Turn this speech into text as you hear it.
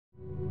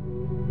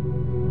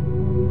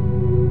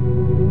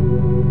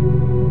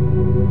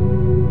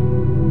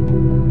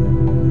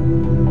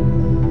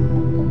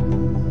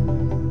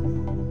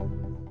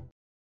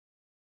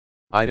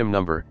Item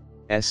Number,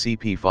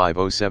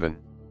 SCP-507.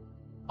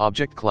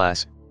 Object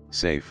Class,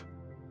 Safe.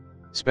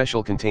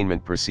 Special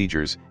Containment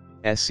Procedures,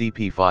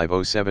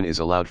 SCP-507 is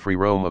allowed free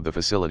roam of the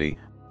facility,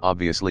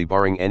 obviously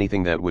barring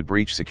anything that would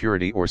breach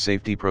security or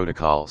safety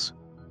protocols.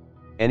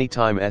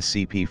 Anytime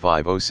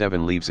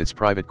SCP-507 leaves its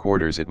private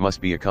quarters, it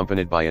must be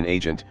accompanied by an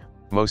agent,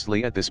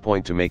 mostly at this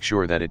point to make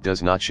sure that it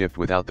does not shift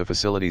without the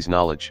facility's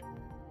knowledge.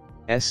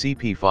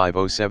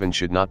 SCP-507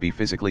 should not be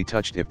physically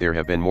touched if there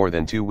have been more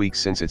than 2 weeks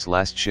since its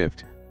last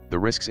shift. The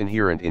risks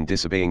inherent in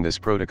disobeying this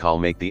protocol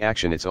make the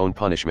action its own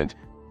punishment,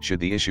 should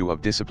the issue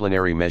of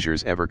disciplinary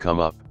measures ever come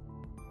up.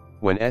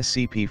 When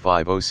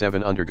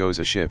SCP-507 undergoes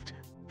a shift,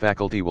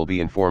 faculty will be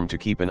informed to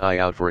keep an eye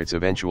out for its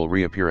eventual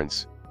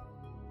reappearance.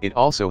 It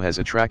also has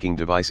a tracking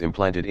device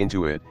implanted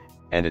into it,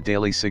 and a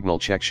daily signal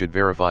check should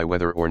verify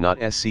whether or not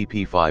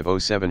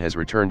SCP-507 has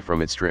returned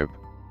from its trip.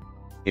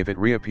 If it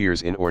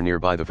reappears in or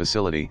nearby the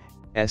facility,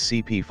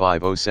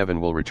 SCP-507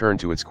 will return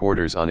to its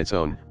quarters on its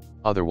own.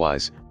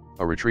 Otherwise,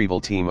 a retrieval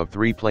team of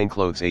 3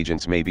 plainclothes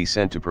agents may be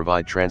sent to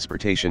provide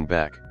transportation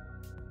back.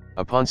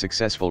 Upon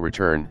successful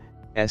return,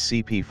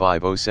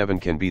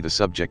 SCP-507 can be the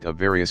subject of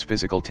various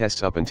physical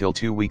tests up until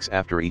 2 weeks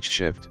after each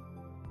shift.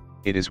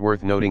 It is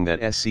worth noting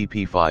that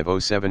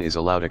SCP-507 is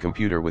allowed a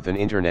computer with an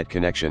internet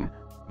connection,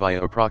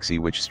 via a proxy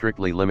which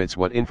strictly limits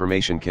what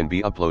information can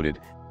be uploaded,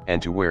 and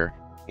to where,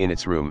 in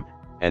its room,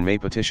 and may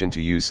petition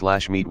to use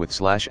 /meet with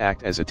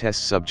 /act as a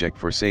test subject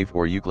for safe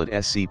or Euclid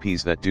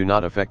SCPs that do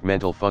not affect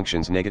mental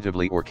functions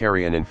negatively or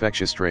carry an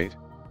infectious trait.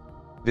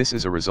 This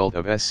is a result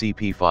of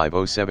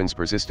SCP-507's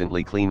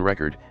persistently clean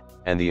record,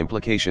 and the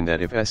implication that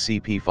if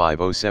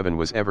SCP-507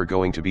 was ever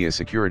going to be a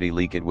security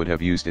leak, it would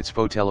have used its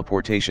faux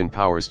teleportation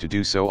powers to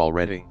do so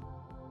already.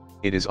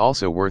 It is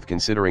also worth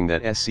considering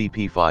that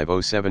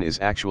SCP-507 is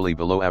actually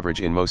below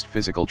average in most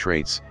physical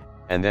traits,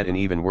 and that in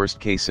even worst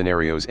case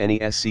scenarios any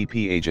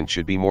SCP agent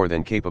should be more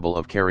than capable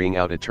of carrying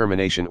out a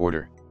termination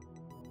order.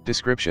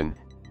 Description: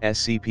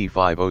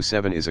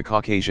 SCP-507 is a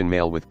Caucasian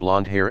male with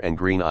blonde hair and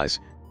green eyes,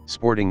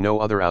 sporting no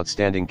other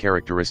outstanding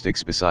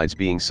characteristics besides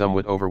being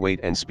somewhat overweight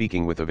and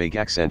speaking with a vague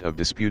accent of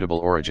disputable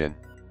origin.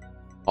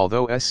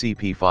 Although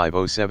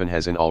SCP-507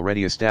 has an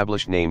already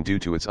established name due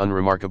to its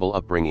unremarkable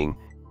upbringing,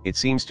 it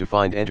seems to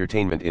find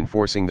entertainment in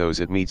forcing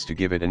those it meets to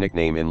give it a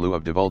nickname in lieu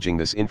of divulging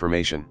this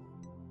information.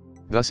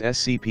 Thus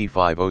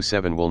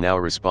SCP-507 will now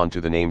respond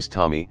to the names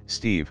Tommy,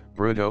 Steve,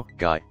 Bruto,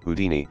 Guy,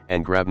 Houdini,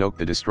 and Grabnoke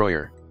the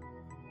Destroyer.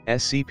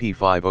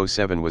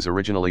 SCP-507 was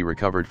originally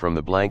recovered from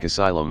the Blank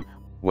Asylum,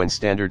 when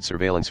standard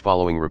surveillance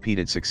following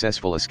repeated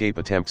successful escape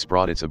attempts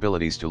brought its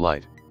abilities to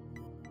light.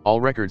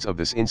 All records of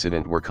this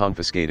incident were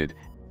confiscated,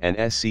 and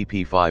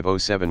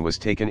SCP-507 was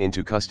taken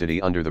into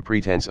custody under the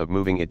pretense of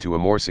moving it to a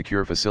more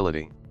secure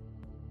facility.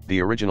 The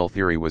original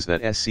theory was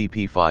that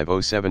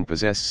SCP-507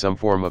 possessed some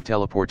form of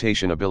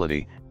teleportation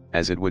ability,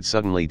 as it would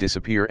suddenly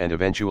disappear and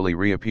eventually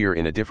reappear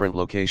in a different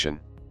location.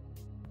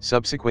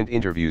 Subsequent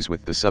interviews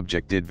with the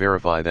subject did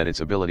verify that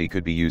its ability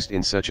could be used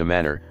in such a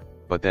manner,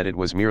 but that it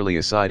was merely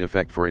a side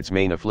effect for its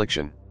main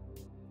affliction.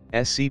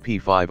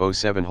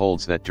 SCP-507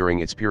 holds that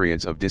during its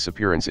periods of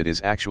disappearance it is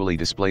actually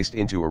displaced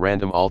into a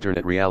random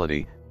alternate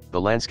reality.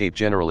 The landscape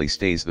generally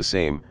stays the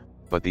same,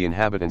 but the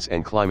inhabitants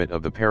and climate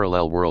of the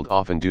parallel world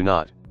often do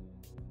not.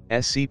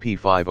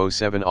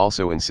 SCP-507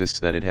 also insists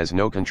that it has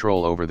no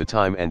control over the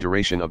time and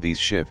duration of these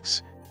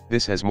shifts.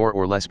 This has more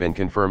or less been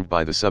confirmed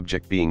by the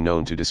subject being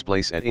known to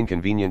displace at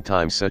inconvenient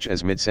times such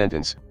as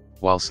mid-sentence,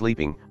 while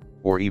sleeping,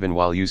 or even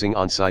while using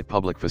on-site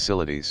public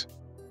facilities.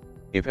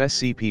 If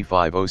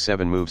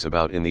SCP-507 moves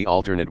about in the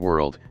alternate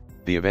world,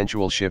 the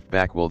eventual shift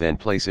back will then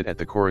place it at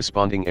the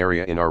corresponding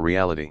area in our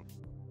reality.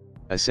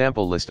 A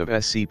sample list of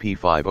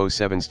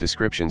SCP-507's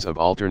descriptions of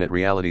alternate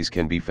realities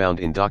can be found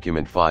in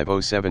Document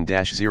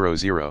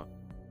 507-00.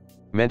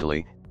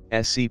 Mentally,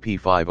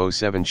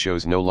 SCP-507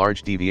 shows no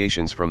large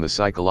deviations from the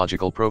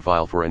psychological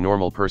profile for a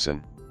normal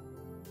person.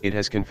 It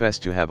has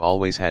confessed to have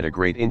always had a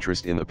great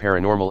interest in the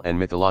paranormal and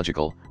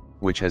mythological,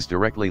 which has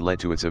directly led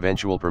to its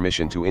eventual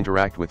permission to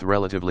interact with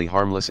relatively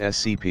harmless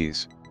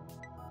SCPs.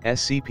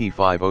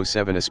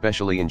 SCP-507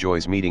 especially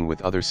enjoys meeting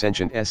with other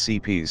sentient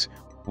SCPs,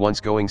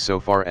 once going so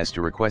far as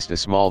to request a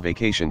small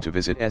vacation to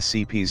visit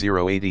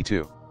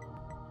SCP-082.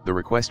 The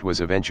request was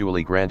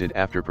eventually granted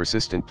after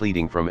persistent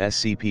pleading from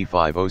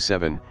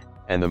SCP-507,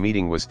 and the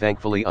meeting was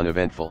thankfully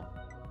uneventful.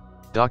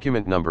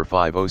 Document number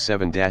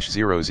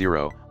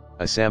 507-00,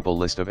 a sample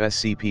list of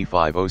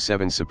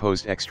SCP-507's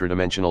supposed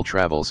extradimensional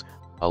travels,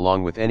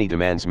 along with any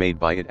demands made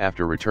by it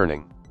after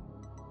returning.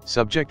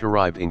 Subject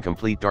arrived in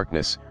complete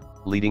darkness,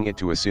 leading it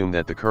to assume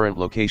that the current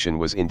location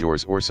was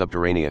indoors or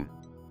subterranean.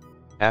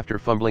 After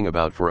fumbling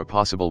about for a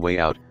possible way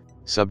out,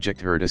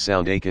 subject heard a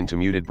sound akin to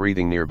muted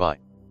breathing nearby.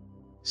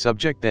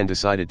 Subject then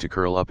decided to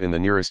curl up in the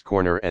nearest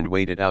corner and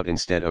wait it out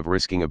instead of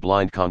risking a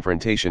blind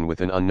confrontation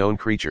with an unknown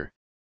creature.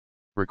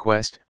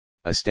 Request: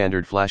 a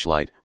standard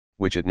flashlight,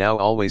 which it now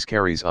always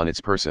carries on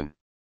its person.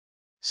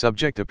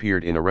 Subject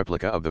appeared in a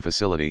replica of the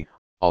facility,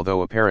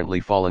 although apparently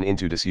fallen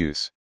into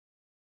disuse.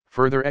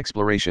 Further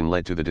exploration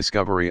led to the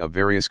discovery of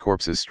various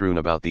corpses strewn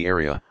about the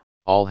area,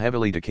 all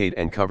heavily decayed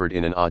and covered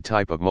in an odd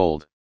type of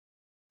mold.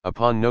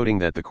 Upon noting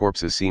that the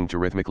corpses seemed to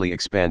rhythmically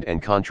expand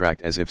and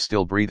contract as if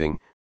still breathing,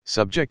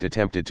 subject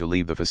attempted to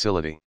leave the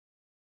facility.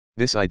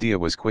 This idea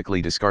was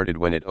quickly discarded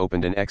when it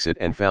opened an exit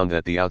and found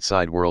that the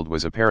outside world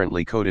was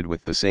apparently coated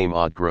with the same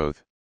odd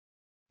growth.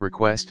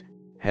 Request: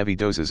 heavy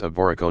doses of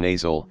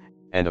voriconazole,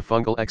 and a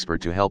fungal expert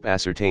to help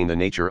ascertain the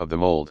nature of the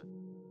mold.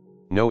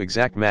 No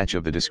exact match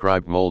of the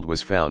described mold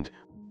was found,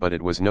 but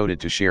it was noted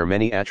to share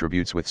many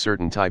attributes with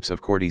certain types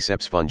of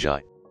cordyceps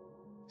fungi.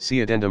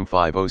 See Addendum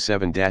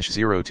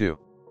 507-02.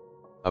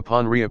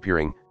 Upon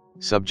reappearing,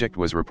 subject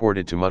was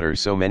reported to mutter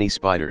 "so many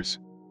spiders."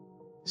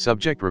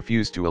 Subject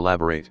refused to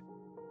elaborate.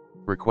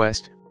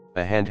 Request: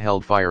 a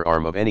handheld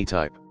firearm of any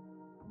type.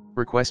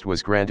 Request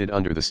was granted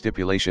under the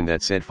stipulation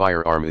that said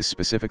firearm is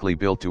specifically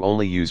built to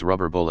only use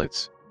rubber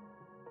bullets.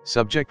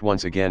 Subject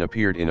once again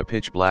appeared in a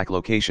pitch-black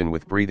location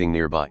with breathing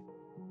nearby.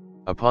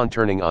 Upon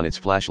turning on its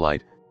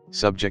flashlight,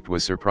 subject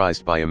was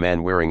surprised by a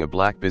man wearing a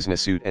black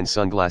business suit and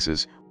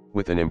sunglasses,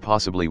 with an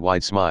impossibly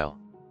wide smile.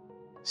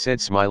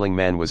 Said smiling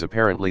man was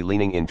apparently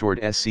leaning in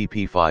toward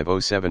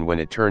SCP-507 when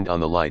it turned on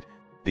the light,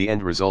 the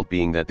end result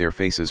being that their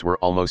faces were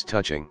almost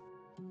touching.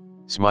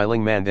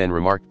 Smiling man then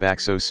remarked "back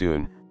so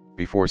soon,"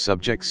 before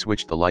subject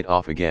switched the light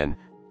off again,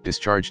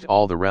 discharged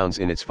all the rounds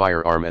in its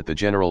firearm at the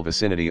general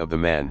vicinity of the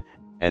man,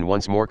 and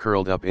once more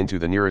curled up into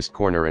the nearest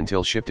corner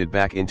until shifted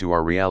back into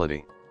our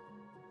reality.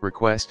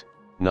 Request: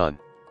 none.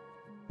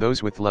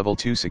 Those with Level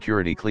 2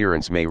 security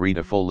clearance may read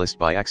a full list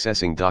by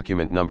accessing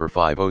document number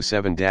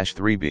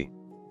 507-3B.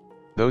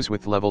 Those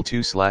with Level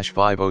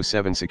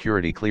 2/507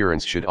 security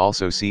clearance should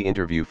also see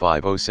Interview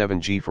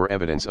 507G for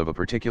evidence of a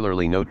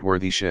particularly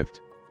noteworthy shift.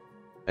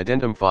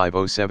 Addendum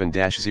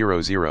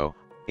 507-00,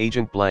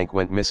 Agent Blank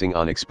went missing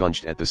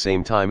unexpunged at the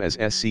same time as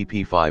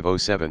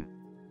SCP-507.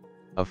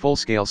 A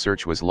full-scale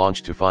search was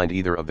launched to find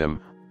either of them,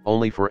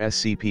 only for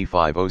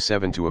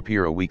SCP-507 to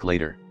appear a week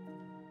later.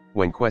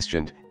 When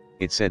questioned,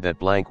 it said that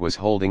Blank was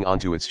holding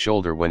onto its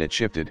shoulder when it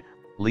shifted,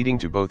 leading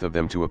to both of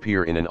them to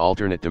appear in an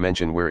alternate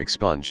dimension where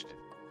expunged.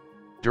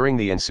 During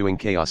the ensuing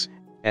chaos,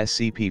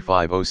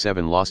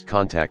 SCP-507 lost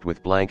contact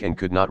with Blank and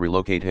could not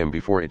relocate him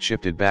before it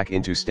shifted back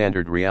into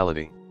standard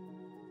reality.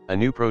 A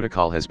new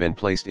protocol has been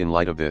placed in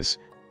light of this.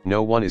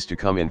 No one is to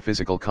come in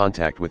physical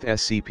contact with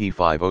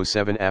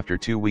SCP-507 after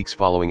 2 weeks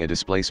following a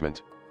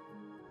displacement.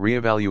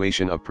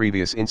 Re-evaluation of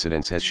previous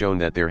incidents has shown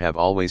that there have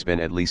always been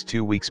at least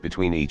 2 weeks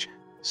between each,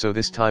 so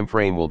this time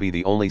frame will be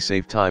the only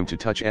safe time to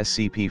touch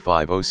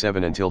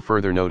SCP-507 until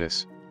further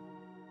notice.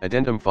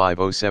 Addendum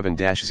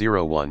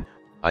 507-01,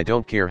 I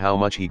don't care how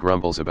much he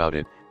grumbles about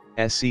it,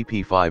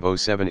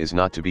 SCP-507 is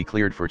not to be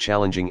cleared for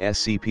challenging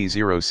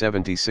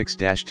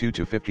SCP-076-2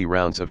 to 50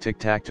 rounds of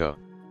tic-tac-toe.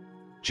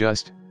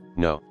 Just,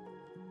 no.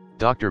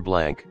 Dr.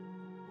 Blank.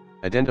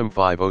 Addendum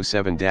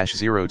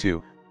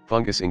 507-02,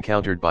 fungus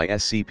encountered by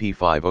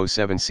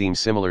SCP-507 seems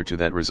similar to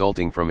that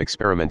resulting from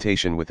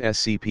experimentation with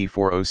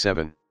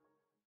SCP-407.